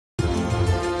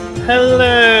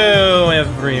Hello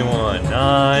everyone,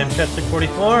 I'm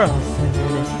Chester44, I'll send you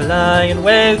this fly, and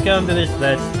welcome to this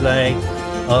Let's Play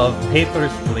of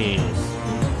Papers, Please.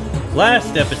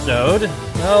 Last episode,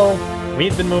 well,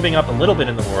 we've been moving up a little bit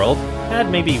in the world, had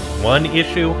maybe one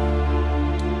issue,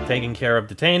 taking care of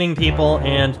detaining people,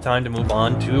 and time to move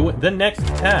on to the next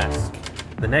task,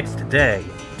 the next day.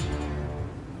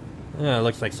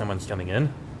 Looks like someone's coming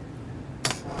in.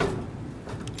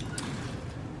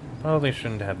 Probably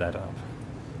shouldn't have that up.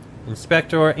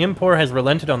 Inspector, Empor has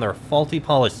relented on their faulty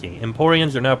policy.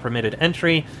 Emporians are now permitted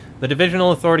entry. The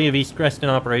Divisional Authority of East Creston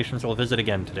Operations will visit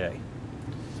again today.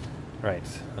 Right,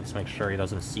 let's make sure he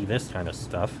doesn't see this kind of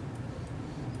stuff.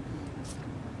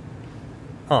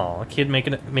 Aw, a kid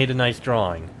made a nice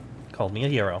drawing. Called me a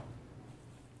hero.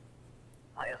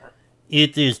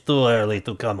 It is too early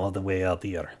to come all the way out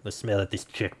here. The smell at this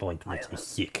checkpoint makes me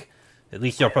sick. At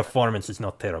least your performance is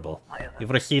not terrible.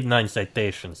 You've received 9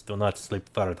 citations. Do not slip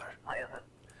further.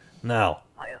 Now,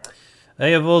 I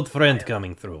have old friend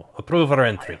coming through. Approve her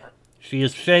entry. She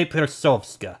is Shea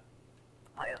Persovska.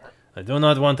 I do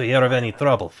not want to hear of any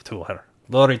trouble to her.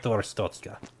 Glory to her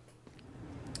Stotska.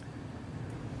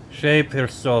 Shea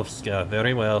Persovska.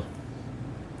 Very well.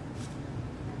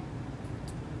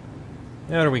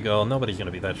 There we go. Nobody's going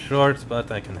to be that short, but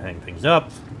I can hang things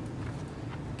up.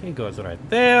 Okay, goes right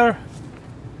there.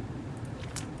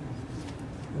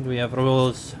 And we have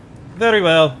rules. Very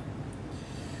well.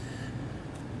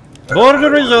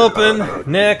 Border is open.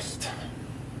 Next.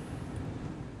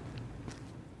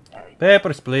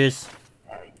 Papers, please.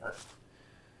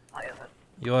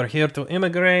 You are here to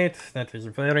immigrate. That is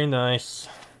very nice.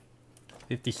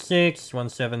 56,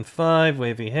 175,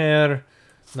 wavy hair.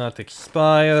 Not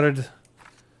expired.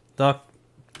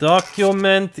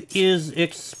 Document is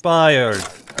expired.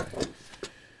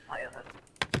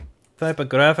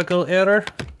 Typographical error?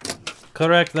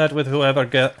 Correct that with whoever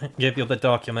gave you the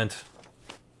document.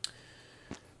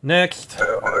 Next.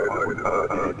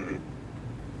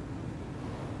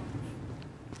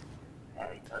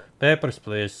 Papers,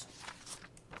 please.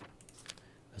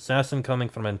 Assassin coming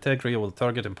from Antegria will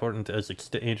target important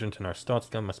Ezic agent in our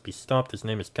Stotska. Must be stopped. His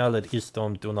name is Khaled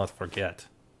Istom. Do not forget.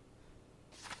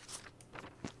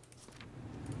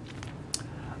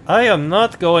 I am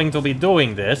not going to be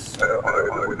doing this.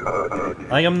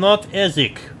 I am not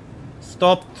Ezic.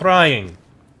 Stop trying.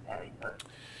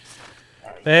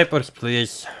 Papers,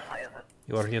 please.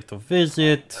 You are here to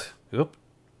visit. Oop,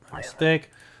 mistake.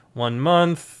 1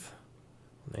 month.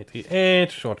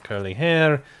 88, short curly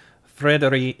hair.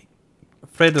 Frederick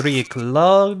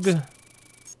Lug.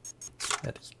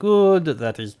 That is good.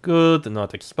 That is good.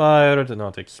 Not expired.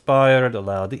 Not expired.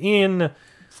 Allowed in.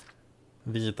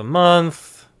 Visit a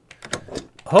month.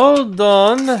 Hold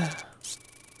on.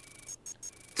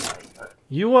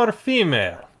 You are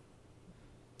female.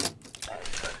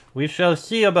 We shall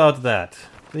see about that.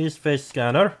 Please face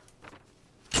scanner.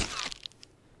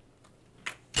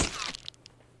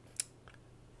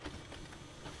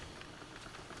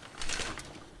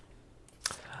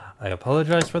 I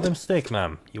apologize for the mistake,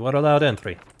 ma'am. You are allowed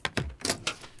entry.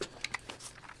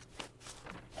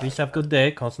 Please have good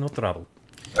day, cause no trouble.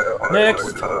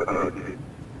 Next.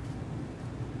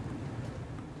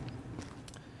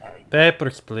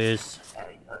 Papers, please.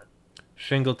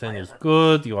 Shingleton is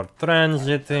good. You are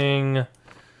transiting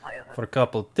for a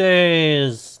couple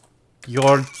days.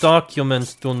 Your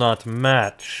documents do not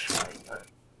match.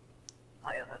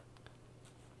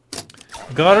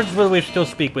 Guards will wish to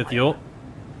speak with you.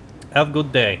 Have a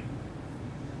good day.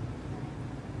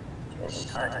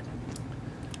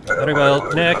 Very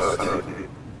well. Next.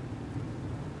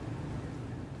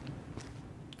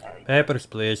 Papers,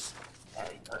 please.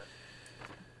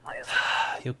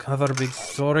 You cover big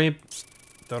story.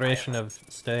 Duration of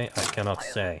stay, I cannot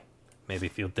say. Maybe a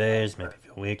few days, maybe a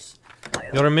few weeks.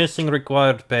 You're missing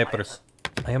required papers.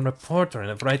 I am reporter and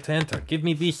have right to enter. Give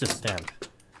me visa stamp.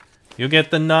 You get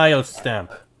the Nile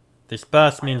stamp. This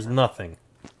pass means nothing.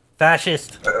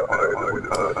 Fascist!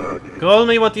 Call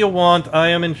me what you want, I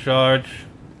am in charge.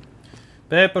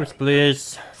 Papers,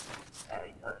 please.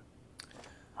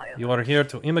 You are here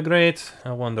to immigrate.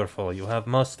 How wonderful. You have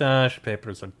mustache.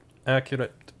 Papers are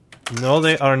accurate. No,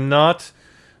 they are not.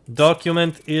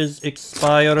 Document is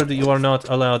expired. You are not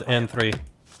allowed entry.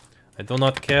 I do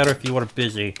not care if you are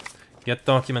busy. Get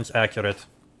documents accurate.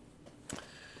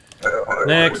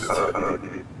 Next.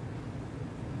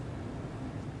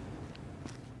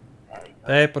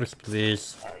 Papers,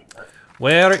 please.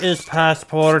 Where is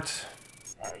passport?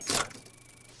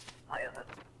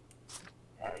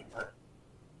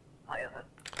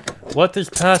 What is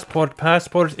passport?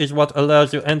 Passport is what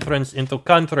allows you entrance into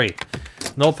country.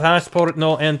 No passport,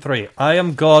 no entry. I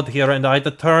am God here and I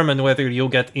determine whether you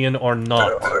get in or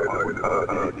not.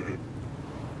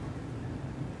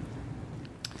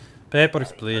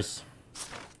 Papers, please.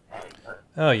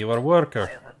 Oh, you are a worker.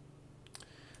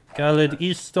 Khalid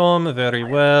Eastom, very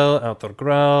well. Outer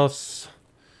Grouse.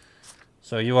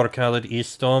 So you are Khalid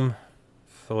Eastom.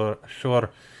 For sure.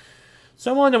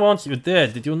 Someone wants you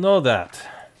dead, did you know that?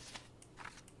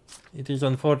 It is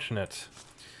unfortunate.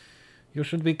 You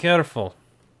should be careful.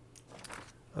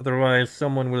 Otherwise,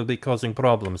 someone will be causing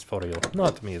problems for you.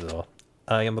 Not me, though.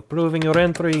 I am approving your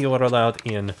entry. You are allowed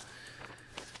in.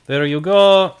 There you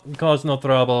go. Cause no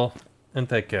trouble. And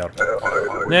take care.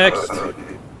 Next.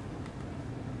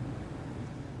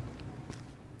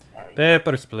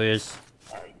 Papers, please.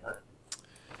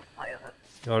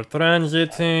 You're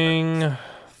transiting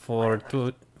for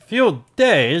few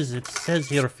days. It says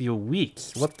here a few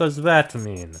weeks. What does that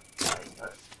mean?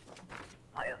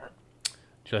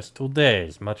 Just 2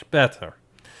 days, much better.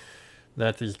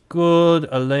 That is good.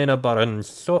 Elena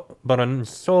Barantsova,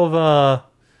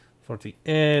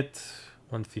 48,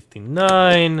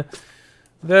 159.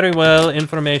 Very well,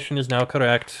 information is now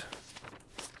correct.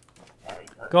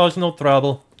 Cause no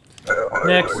trouble.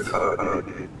 Next.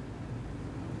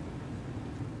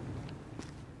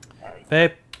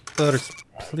 Papers,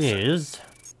 please.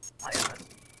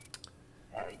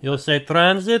 You'll say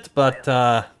transit, but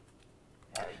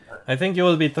I think you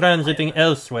will be transiting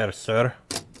elsewhere, sir.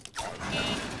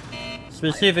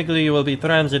 Specifically, you will be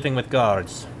transiting with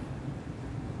guards.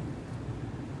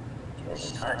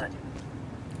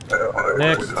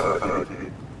 Next.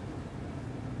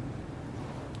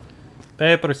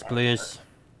 Papers, please.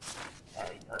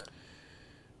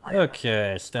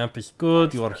 Okay, stamp is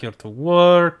good. You are here to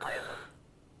work.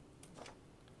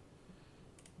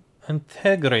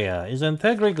 Antegria. Is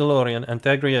Antegria Glorian?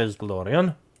 Antegria is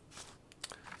Glorian.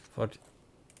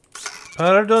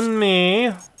 Pardon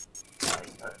me.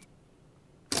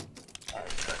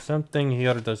 Something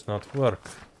here does not work.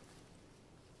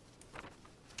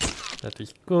 That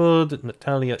is good.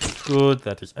 Natalia is good.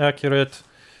 That is accurate.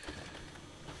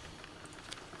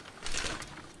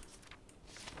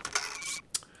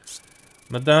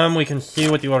 Madame, we can see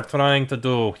what you are trying to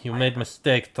do. You made a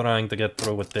mistake trying to get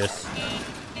through with this.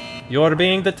 You are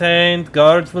being detained.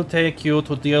 Guards will take you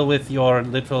to deal with your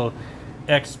little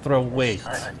extra weight.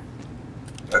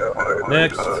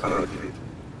 Next.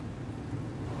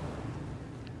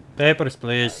 Papers,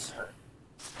 please.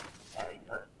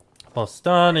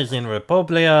 Boston is in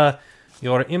Republia.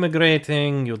 You're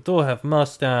immigrating. You do have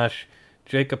mustache.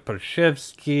 Jacob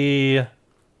Pershevsky.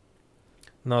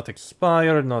 Not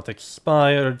expired. Not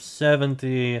expired.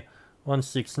 70.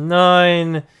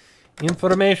 169.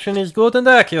 Information is good and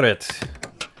accurate.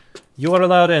 You are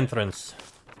allowed entrance.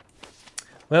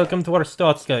 Welcome to our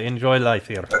Stotska. Enjoy life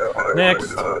here.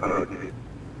 Next.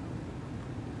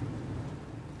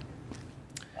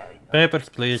 Papers,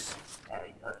 please.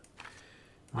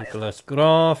 Nicholas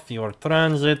Groff, you are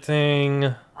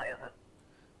transiting.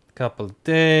 Couple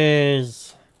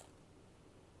days.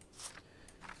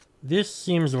 This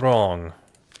seems wrong.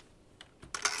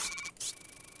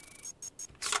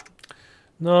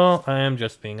 No, I am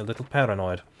just being a little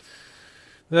paranoid.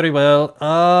 Very well.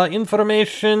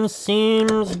 Information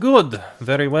seems good.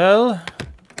 Very well.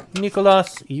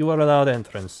 Nicholas, you are allowed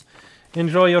entrance.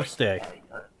 Enjoy your stay.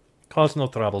 Cause no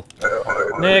trouble.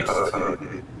 Next.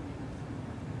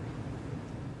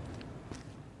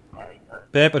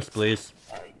 Papers, please.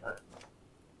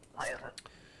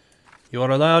 You are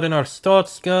allowed in our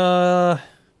Stotska.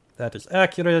 That is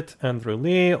accurate. Andrew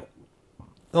Lee.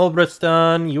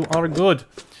 Olbrestan, you are good.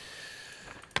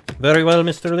 Very well,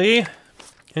 Mr. Lee.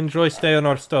 Enjoy stay on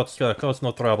our Stotska. Cause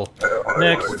no trouble.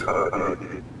 Next.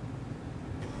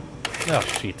 Oh,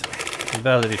 shit.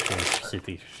 Validation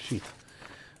city. Shit.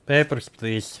 Papers,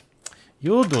 please.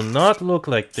 You do not look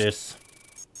like this.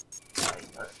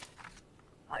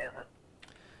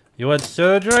 You had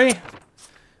surgery?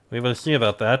 We will see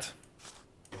about that.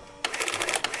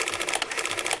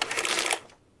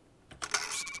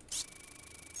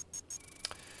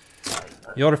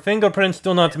 Your fingerprints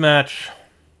do not match.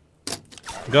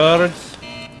 Guards,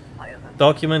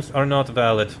 documents are not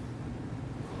valid.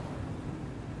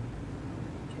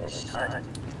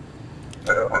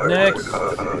 Next.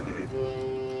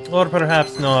 Or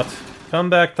perhaps not. Come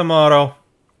back tomorrow.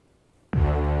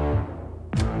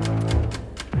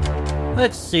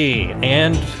 Let's see,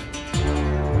 and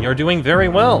you're doing very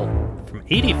well. From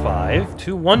 85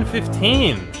 to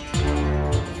 115.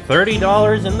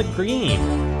 $30 in the green.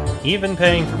 Even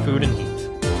paying for food and heat.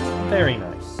 Very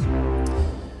nice.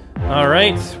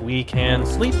 Alright, we can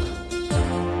sleep.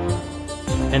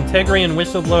 Integrian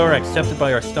whistleblower accepted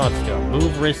by our Statska.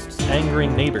 Move risks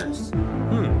angering neighbors.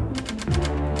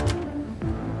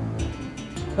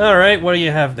 Alright, what do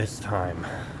you have this time?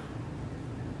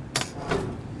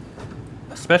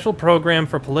 A special program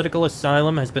for political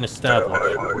asylum has been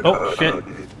established. Oh, shit.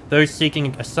 Those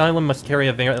seeking asylum must carry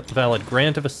a valid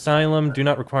grant of asylum, do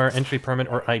not require entry permit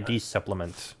or ID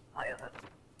supplement.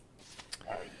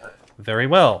 Very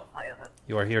well.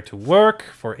 You are here to work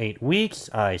for 8 weeks.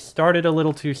 I started a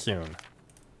little too soon.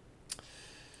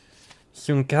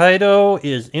 Sunkaido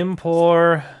is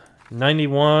Impor,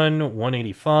 91,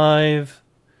 185.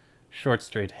 Short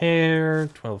straight hair,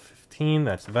 1215,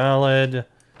 that's valid.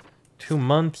 2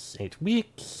 months, 8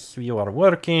 weeks. You are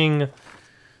working.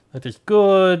 That is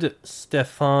good.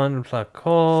 Stefan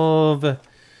Plakov.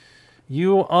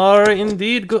 You are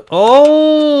indeed good.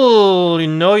 Oh,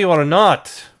 no, you are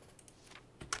not.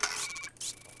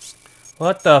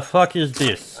 What the fuck is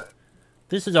this?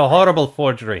 This is a horrible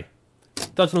forgery.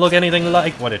 Doesn't look anything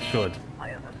like what it should.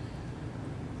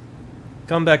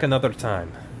 Come back another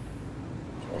time.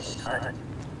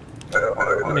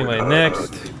 Anyway,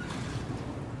 next.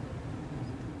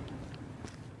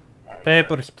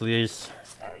 Papers, please.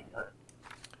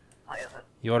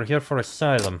 You are here for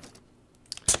asylum.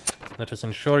 Let us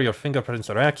ensure your fingerprints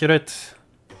are accurate.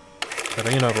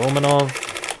 Karina Romanov.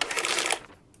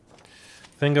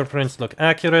 Fingerprints look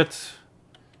accurate.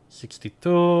 62,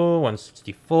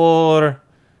 164.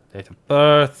 Date of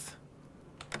birth.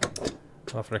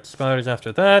 Offer expires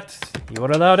after that. You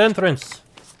are allowed entrance.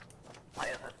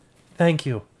 Thank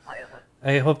you.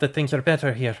 I hope that things are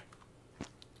better here.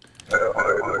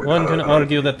 One can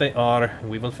argue that they are.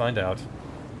 We will find out.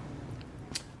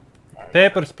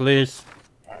 Papers, please.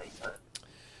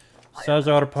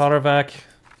 Sazar Parvak.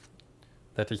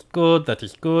 That is good, that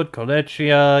is good.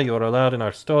 Kolechia, you're allowed in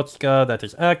our Stotska. That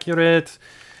is accurate.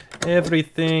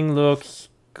 Everything looks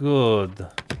good.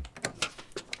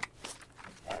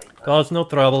 Cause no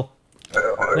trouble.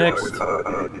 Next.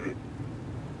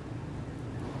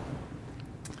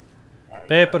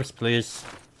 Papers, please.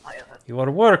 You are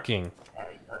working.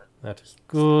 That is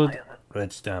good.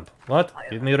 Red stamp. What?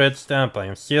 Give me red stamp. I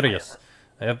am serious.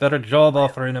 I have better job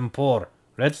offer in Empor.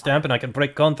 Red stamp and I can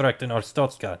break contract in our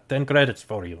Stotska. 10 credits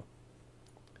for you.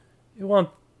 You want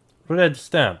red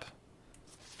stamp?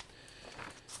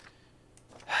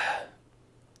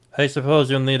 I suppose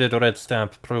you needed a red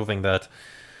stamp proving that.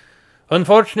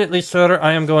 Unfortunately, sir,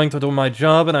 I am going to do my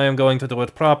job and I am going to do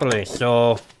it properly,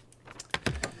 so...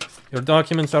 Your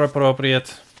documents are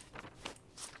appropriate.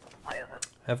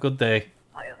 Have a good day.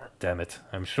 Damn it.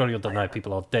 I'm sure you'll deny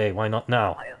people all day. Why not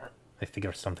now? I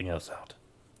figure something else out.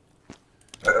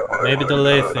 Maybe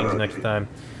delay things next time.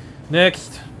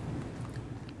 Next.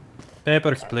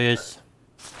 Papers, please.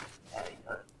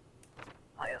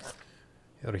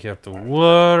 You're here to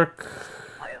work.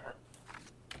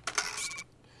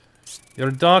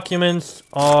 Your documents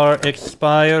are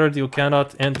expired. You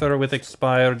cannot enter with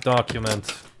expired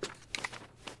document.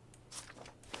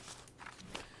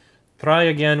 Try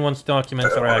again once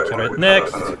documents are accurate.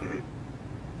 Next.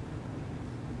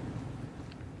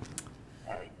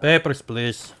 Papers,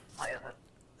 please.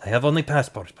 I have only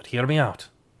passport, but hear me out.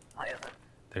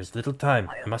 There's little time.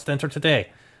 I must enter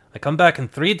today. I come back in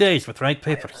 3 days with right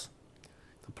papers.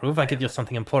 To prove I give you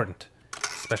something important.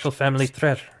 Special family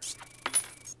treasure.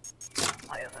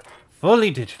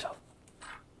 Fully digital.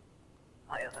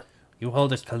 You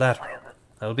hold as collateral.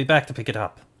 I will be back to pick it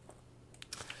up.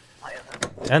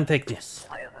 And take this.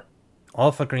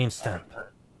 All for green stamp.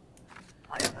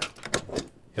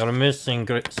 You're missing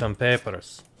some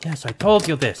papers. Yes, I told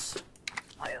you this.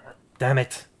 Damn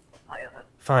it.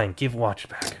 Fine, give watch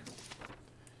back.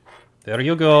 There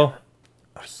you go.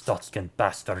 Arstotzkin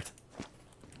bastard.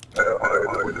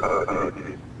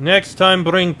 Next time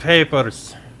bring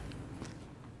papers.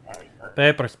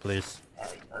 Papers, please.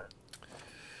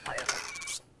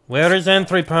 Where is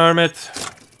entry permit?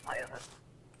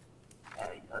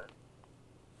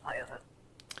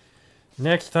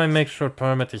 Next time make sure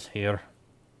permit is here.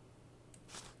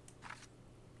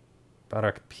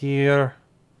 Barak Pier.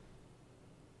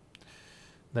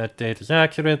 That date is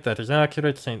accurate, that is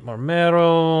accurate. St.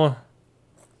 Marmero.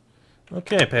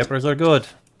 Okay, papers are good.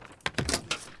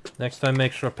 Next time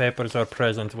make sure papers are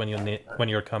present when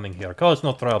you're coming here. Cause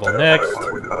no trouble. Next.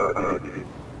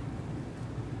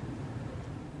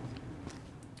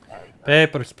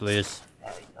 Papers, please.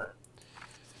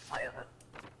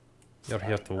 You're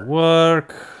here to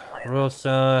work.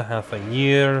 Rosa, half a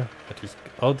year. That is...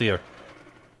 Oh dear.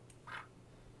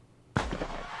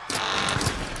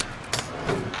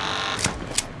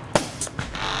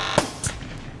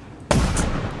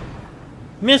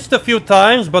 Missed a few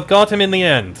times, but got him in the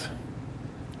end.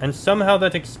 And somehow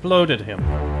that exploded him.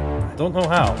 I don't know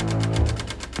how.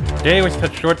 Day was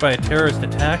cut short by a terrorist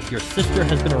attack. Your sister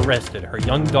has been arrested. Her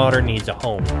young daughter needs a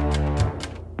home.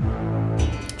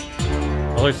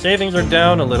 While our savings are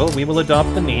down a little, we will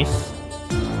adopt the niece.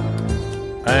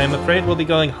 I'm afraid we'll be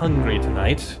going hungry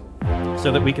tonight,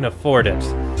 so that we can afford it.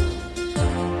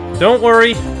 Don't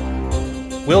worry,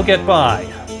 we'll get by.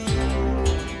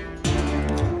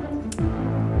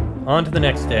 On to the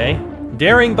next day.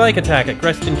 Daring bike attack at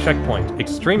Grestin checkpoint.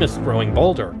 Extremists growing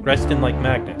bolder. Grestin like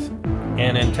magnet.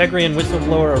 An Integrian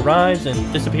whistleblower arrives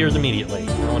and disappears immediately.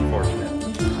 How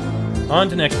unfortunate. On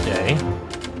to next day.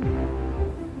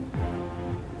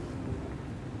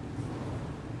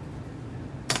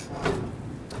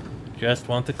 Just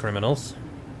want the criminals.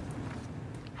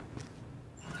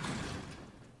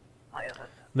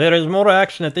 There is more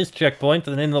action at this checkpoint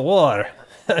than in the war.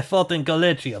 I fought in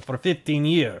Galicia for 15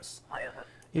 years.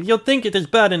 If you think it is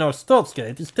bad in Ostolska,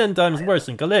 it is 10 times worse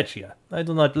in Galicia. I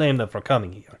do not blame them for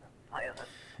coming here.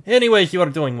 Anyways, you are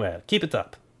doing well. Keep it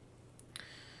up.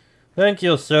 Thank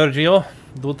you, Sergio.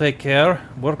 Do take care.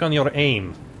 Work on your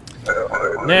aim.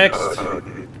 Next.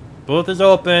 Booth is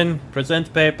open.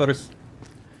 Present papers.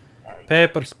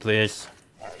 Papers, please.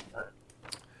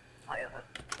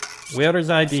 Where is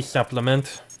ID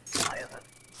supplement?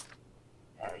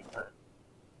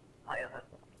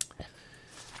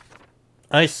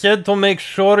 I said to make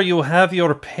sure you have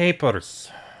your papers.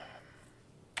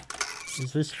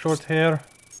 Is this short hair?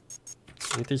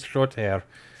 It is short hair.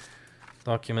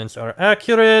 Documents are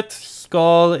accurate.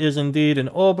 Skull is indeed in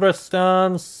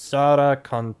Obrestan. Sara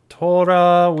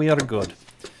Cantora. We are good.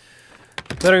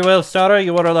 Very well, Sarah,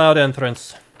 you are allowed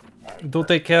entrance. Do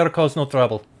take care, cause no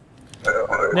trouble.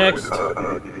 Next.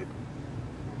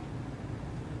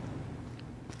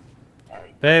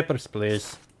 Papers,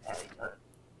 please.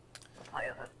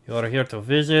 You are here to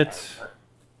visit.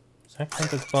 Is that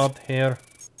count as bobbed hair?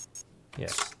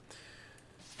 Yes.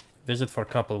 Visit for a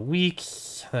couple of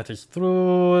weeks. That is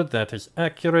true. That is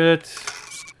accurate.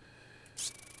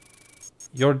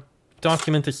 Your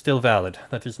document is still valid.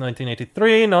 That is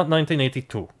 1983, not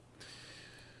 1982.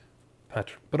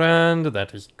 Patrick Brand,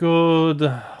 that is good.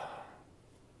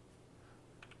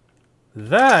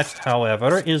 That,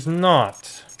 however, is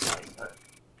not.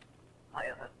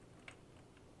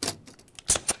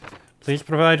 Please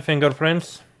provide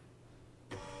fingerprints.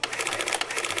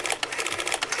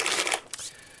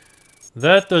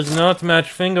 That does not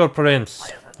match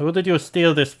fingerprints. Who did you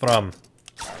steal this from?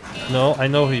 No, I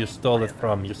know who you stole it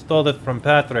from. You stole it from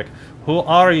Patrick. Who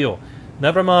are you?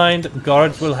 Never mind,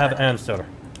 guards will have answer.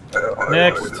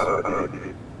 Next.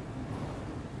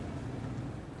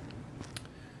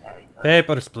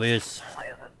 Papers, please.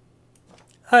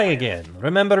 Hi again.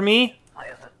 Remember me?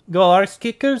 Go arse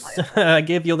kickers? I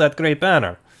gave you that grey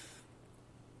banner.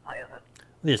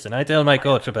 Listen, I tell my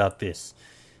coach about this.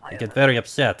 I get very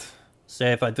upset.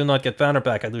 Say if I do not get banner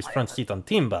back, I lose front seat on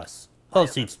team bus. All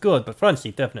seats good, but front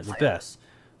seat definitely best.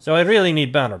 So I really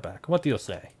need banner back. What do you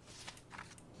say?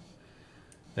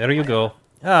 There you go.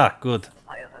 Ah, good.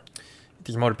 It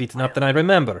is more beaten up than I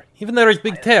remember. Even there is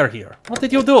big tear here. What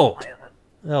did you do?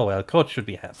 Oh well, coach should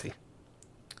be happy.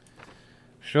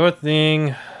 Sure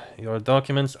thing. Your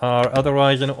documents are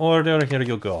otherwise in order. Here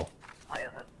you go.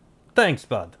 Thanks,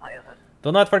 bud.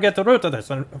 Do not forget to root us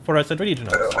for us at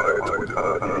regionals.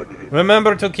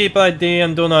 Remember to keep ID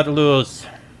and do not lose.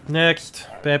 Next.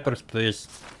 Papers, please.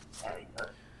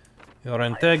 You're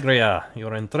in Tegria.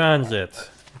 You're in transit.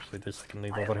 Actually, this I can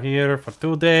leave over here for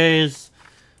 2 days.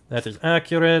 That is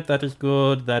accurate. That is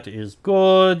good. That is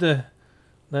good.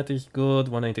 That is good.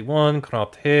 181.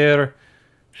 Cropped hair.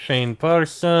 Shane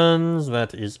Parsons.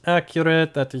 That is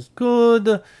accurate. That is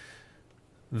good.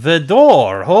 The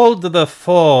door. Hold the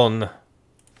phone.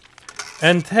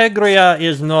 Integria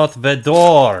is not the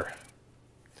door.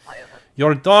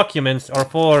 Your documents are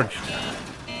forged.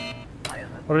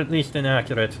 Or at least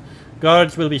inaccurate.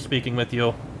 Guards will be speaking with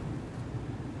you.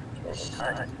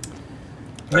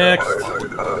 Next.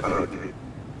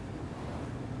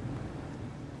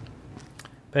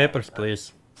 Papers,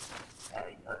 please.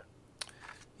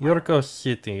 Yurko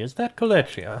City. Is that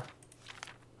Kolechia?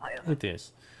 It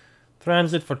is.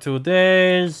 Transit for 2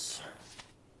 days.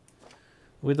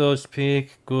 Widow's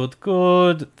Peak. Good,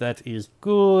 good. That is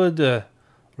good.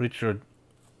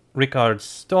 Rickard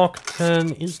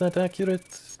Stockton. Is that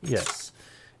accurate? Yes.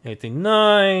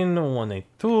 89.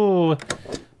 182.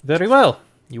 Very well.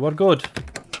 You are good.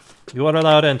 You are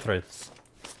allowed entrance.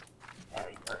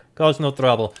 Cause no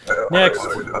trouble. Next.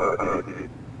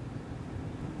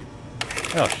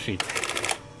 Oh, shit.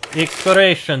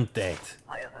 Expiration date.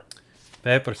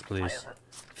 Papers, please.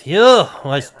 Phew,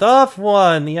 was tough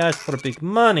one. He asked for big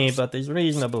money, but he's a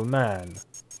reasonable man.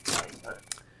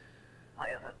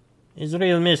 He's a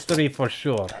real mystery for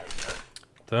sure.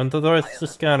 Turn towards the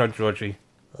scanner, Georgie.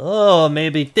 Oh,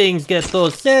 maybe things get so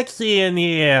sexy in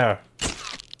here.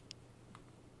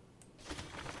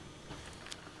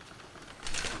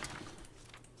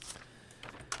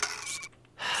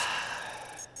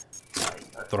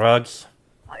 Drugs.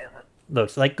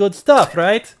 Looks like good stuff,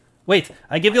 right? Wait,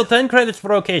 I give you 10 credits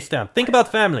for OK Stamp. Think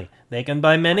about family. They can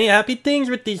buy many happy things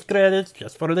with these credits,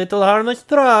 just for a little harmless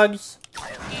drugs.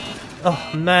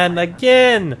 Oh man,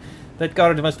 again! That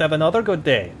guard must have another good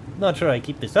day. Not sure I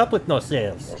keep this up with no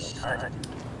sales.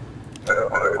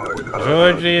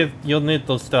 Georgie, you'll need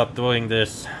to stop doing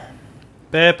this.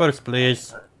 Papers,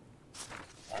 please.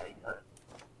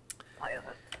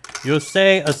 You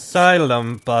say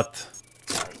asylum, but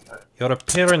your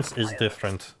appearance is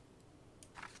different.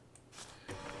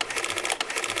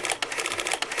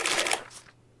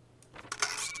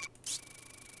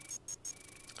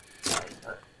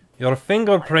 Your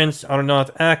fingerprints are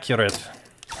not accurate.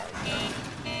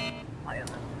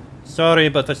 Sorry,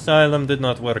 but asylum did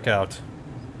not work out.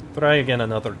 Try again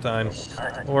another time.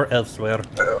 Or elsewhere.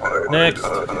 Next.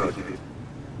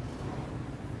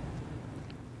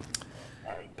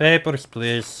 Papers,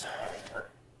 please.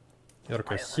 Your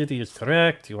city is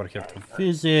correct. You are here to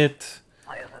visit.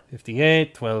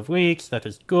 58, 12 weeks. That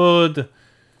is good.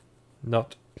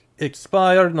 Not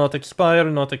expired, not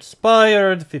expired, not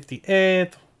expired.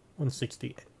 58.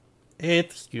 168,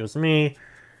 excuse me.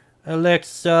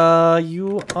 Alexa,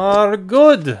 you are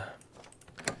good.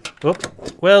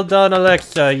 Oop. Well done,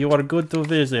 Alexa. You are good to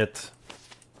visit.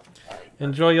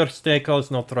 Enjoy your stay, cause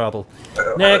no trouble.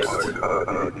 Next.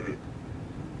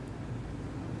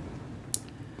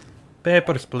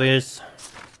 Papers, please.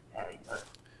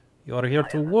 You are here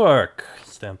to work.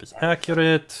 Stamp is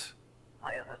accurate.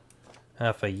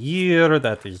 Half a year,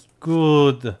 that is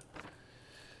good.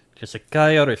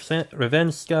 Jessica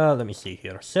Revenska, let me see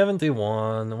here.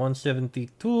 71,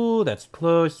 172, that's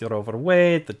close. You're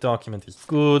overweight. The document is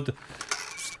good.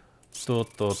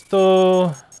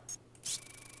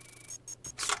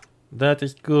 That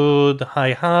is good.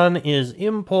 Haihan is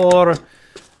impor.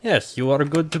 Yes, you are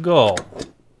good to go.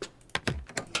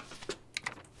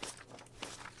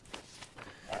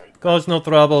 Cause no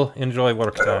trouble. Enjoy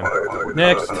work time.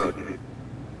 Next.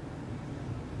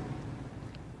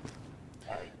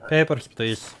 Papers,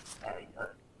 please.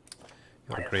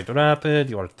 You are Great Rapid,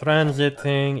 you are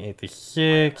transiting,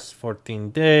 86,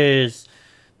 14 days.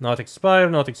 Not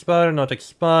expired, not expired, not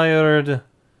expired.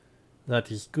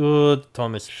 That is good.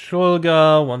 Thomas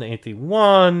Shulga,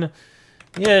 181.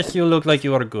 Yes, you look like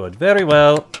you are good. Very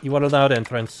well, you are allowed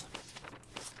entrance.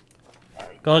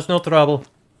 Cause no trouble.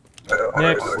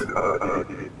 Next.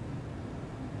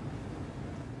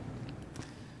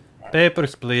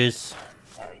 Papers, please.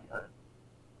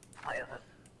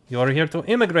 You are here to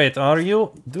immigrate, are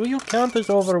you? Do you count as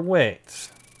overweight?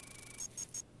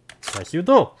 Yes, you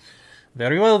do.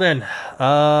 Very well then.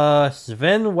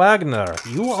 Sven Wagner,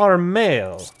 you are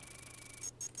male.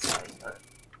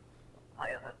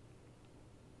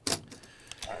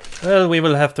 Well, we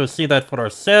will have to see that for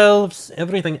ourselves.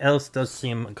 Everything else does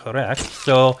seem correct.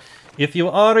 So, if you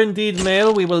are indeed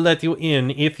male, we will let you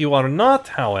in. If you are not,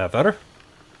 however...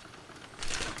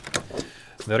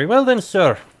 Very well then,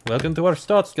 sir. Welcome to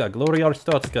Arstotzka, Glory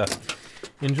Arstotzka.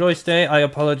 Enjoy stay, I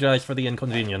apologize for the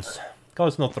inconvenience.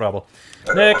 Cause no trouble.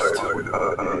 Next.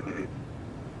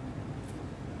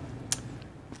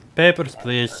 Papers,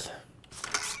 please.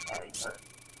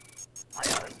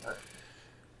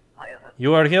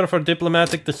 You are here for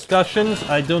diplomatic discussions?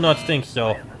 I do not think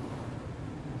so.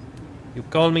 You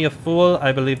call me a fool?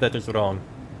 I believe that is wrong.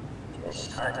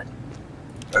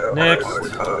 Next.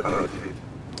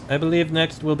 I believe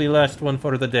next will be last one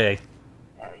for the day.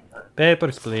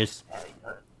 Papers, please.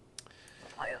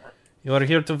 You are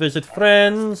here to visit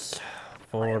friends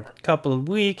for a couple of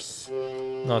weeks.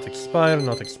 Not expired,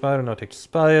 not expired, not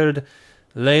expired.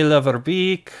 Layla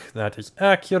Verbeek, that is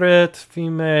accurate.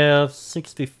 Female,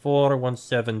 64,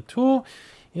 172.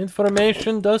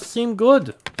 Information does seem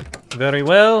good. Very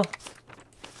well.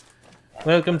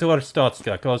 Welcome to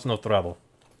Arstotzka, cause no trouble.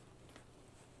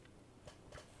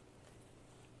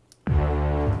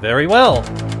 Very well.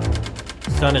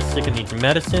 Son is sick and needs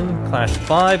medicine. Class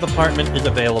 5 apartment is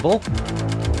available.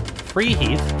 Free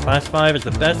heat. Class 5 is the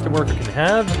best a worker can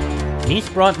have. Niece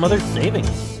brought mother's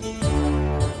savings.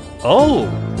 Oh!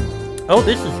 Oh,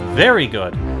 this is very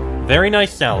good. Very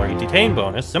nice salary. Detain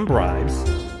bonus. Some bribes.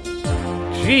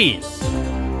 Jeez.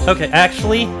 Okay,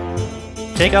 actually,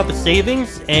 take out the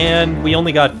savings, and we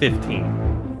only got 15.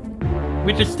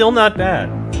 which is still not bad.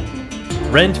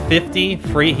 Rent 50,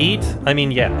 free heat? I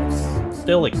mean, yeah, it's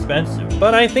still expensive,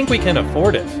 but I think we can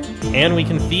afford it. And we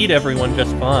can feed everyone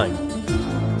just fine.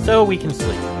 So we can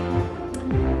sleep.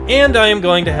 And I am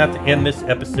going to have to end this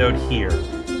episode here.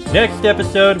 Next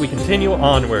episode, we continue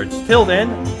onwards. Till then,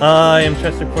 I am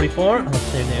Chester44,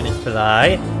 also known as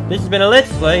Fly. This has been a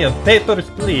Let's Play of Papers,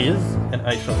 Please, and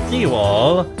I shall see you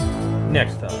all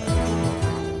next time.